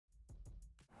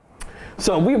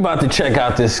So we about to check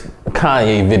out this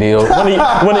Kanye video.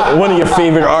 One of your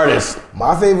favorite artists.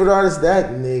 My favorite artist, that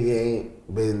nigga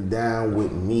ain't been down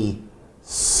with me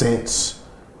since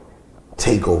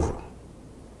Takeover.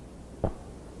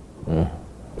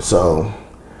 So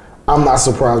I'm not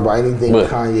surprised by anything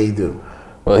Kanye do.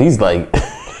 Well, he's like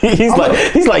he's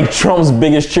like Trump's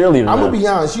biggest cheerleader. I'm gonna be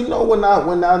honest. You know when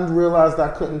I realized I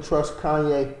couldn't trust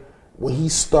Kanye, when he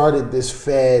started this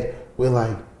fad where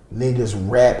like niggas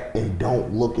rap and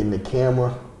don't look in the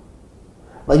camera.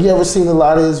 Like, you ever seen a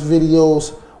lot of his videos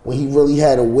when he really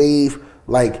had a wave?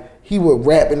 Like, he would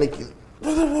rap in the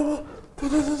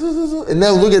and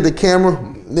then look at the camera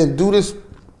and then do this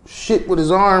shit with his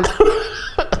arm.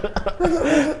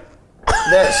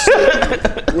 That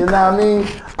shit, you know what I mean?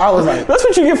 I was like, that's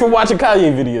what you get for watching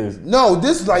Kanye videos. No,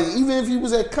 this like, even if he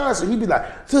was at concert, he'd be like,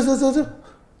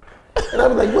 and I'd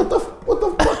be like, what the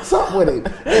fuck's up with it?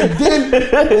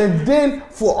 And then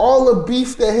for all the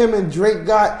beef that him and Drake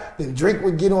got, then Drake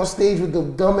would get on stage with the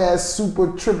dumbass super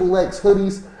XXX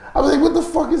hoodies. I was like, what the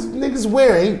fuck is niggas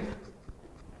wearing?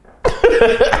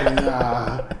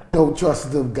 Nah, don't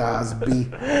trust them guys, B.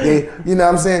 You know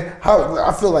what I'm saying?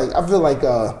 I feel like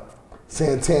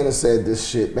Santana said this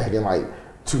shit back in like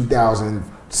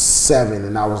 2007,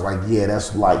 and I was like, yeah,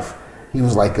 that's life. He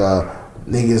was like,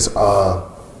 niggas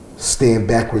stand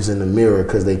backwards in the mirror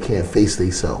because they can't face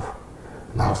themselves.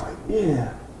 And I was like,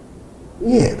 yeah,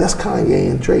 that's Kanye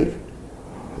and Drake.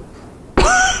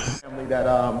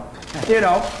 That, you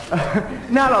know,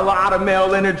 not a lot of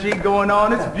male energy going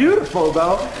on. It's beautiful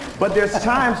though, but there's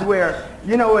times where,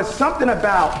 you know, it's something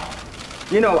about,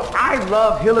 you know, I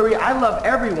love Hillary, I love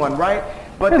everyone, right?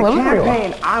 But the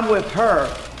campaign, I'm with her,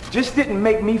 just didn't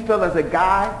make me feel as a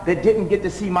guy that didn't get to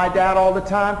see my dad all the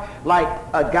time, like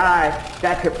a guy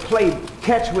that could play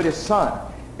catch with his son.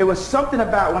 It was something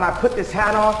about when I put this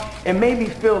hat on, it made me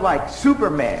feel like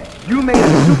Superman. You made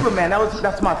a Superman,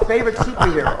 that's my favorite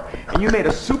superhero. And you made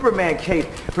a Superman cape.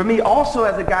 For me, also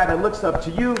as a guy that looks up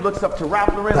to you, looks up to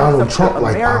Ralph Lauren, Donald looks Trump, up to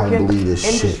American like, I don't believe this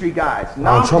industry shit. guys.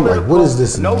 Donald Trump, like, what is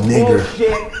this nigger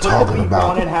talking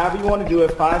about? On it, however you want to do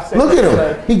it, 5 seconds. Look at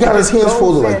him. He got his hands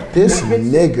folded like, this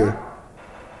nigger.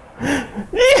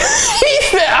 He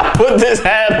said, I put this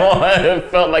hat on and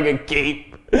it felt like a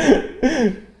cape.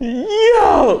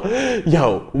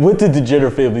 Yo, what did the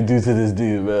Jenner family do to this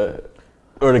dude, man?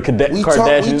 Or the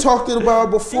Kardashians? We talked about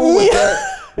it before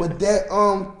with that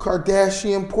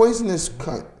Kardashian poisonous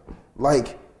cunt.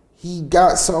 Like, he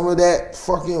got some of that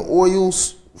fucking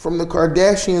oils from the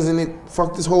Kardashians and it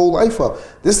fucked his whole life up.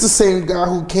 This is the same guy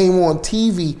who came on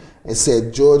TV and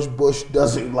said George Bush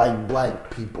doesn't like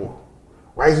black people.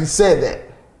 Right? He said that.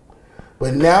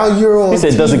 But now you're on TV. He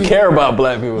said doesn't care about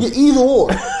black people. Yeah, either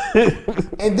or.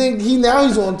 And then now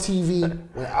he's on TV.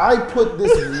 When I put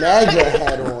this MAGA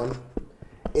hat on,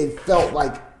 it felt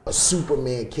like a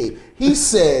Superman cape. He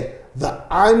said the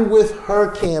I'm with her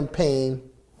campaign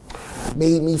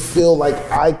made me feel like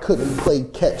I couldn't play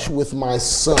catch with my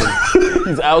son.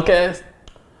 He's outcast?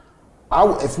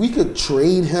 If we could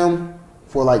trade him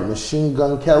for like Machine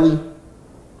Gun Kelly,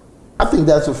 I think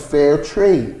that's a fair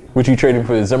trade. Would you trade him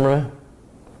for Zimmerman?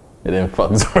 It didn't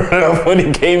fuck Zimmerman up when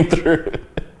he came through.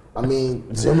 I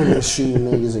mean, Zimmerman shooting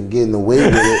niggas and getting away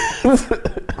with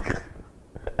it.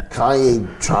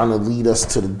 Kanye trying to lead us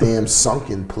to the damn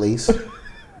sunken place.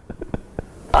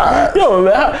 Yo,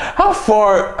 man, how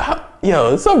far?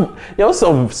 There's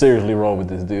something seriously wrong with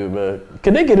this dude, man.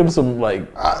 Can they get him some medication?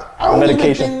 I don't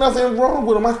even think nothing wrong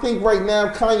with him. I think right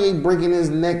now Kanye breaking his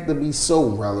neck to be so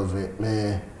relevant,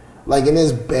 man. Like, and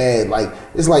it's bad. Like,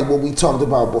 it's like what we talked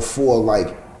about before.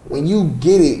 Like, when you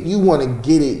get it, you want to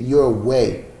get it your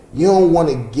way. You don't want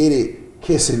to get it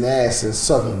kissing ass and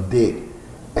sucking dick.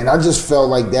 And I just felt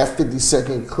like that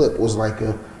 50-second clip was like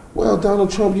well,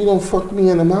 Donald Trump, you done fucked me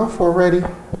in the mouth already.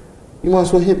 You might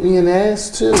as well hit me in the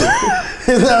ass too. You know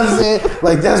what I'm saying?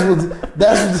 Like, that's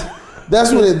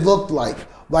what it looked like.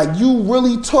 Like, you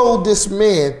really told this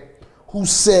man who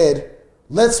said,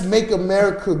 let's make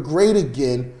America great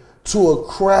again, to a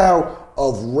crowd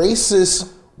of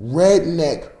racist,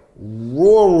 redneck,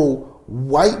 rural,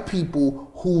 white people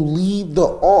who lead the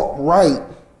alt-right.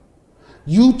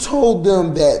 You told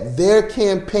them that their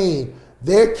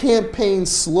campaign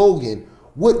slogan,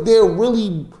 what they're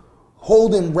really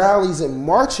holding rallies and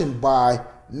marching by,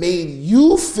 made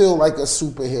you feel like a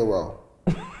superhero.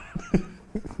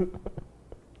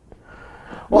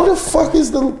 What the fuck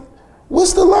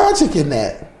what's the logic in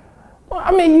that? Well,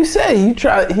 I mean, you say he's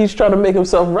trying to make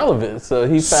himself relevant, so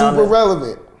he found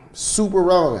super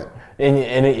relevant.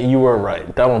 And you were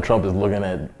right. Donald Trump is looking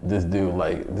at this dude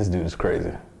like, this dude is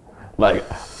crazy. Like,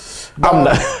 I'm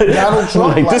not. Donald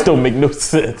Trump, like, this don't make no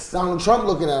sense. Donald Trump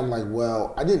looking at him like,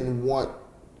 well, I didn't want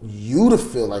you to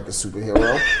feel like a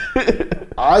superhero.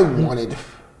 I wanted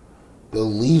the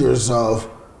leaders of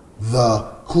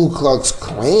the Ku Klux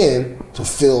Klan to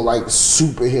feel like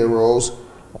superheroes,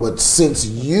 but since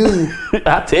you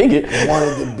I take it.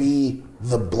 wanted to be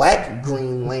the Black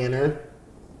Green Lantern,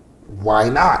 why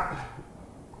not?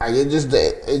 It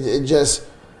just,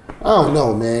 I don't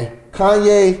know, man.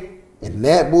 Kanye and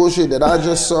that bullshit that I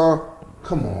just saw,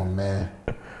 come on, man.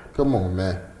 Come on,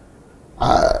 man.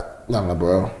 Nah,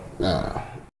 bro. Nah.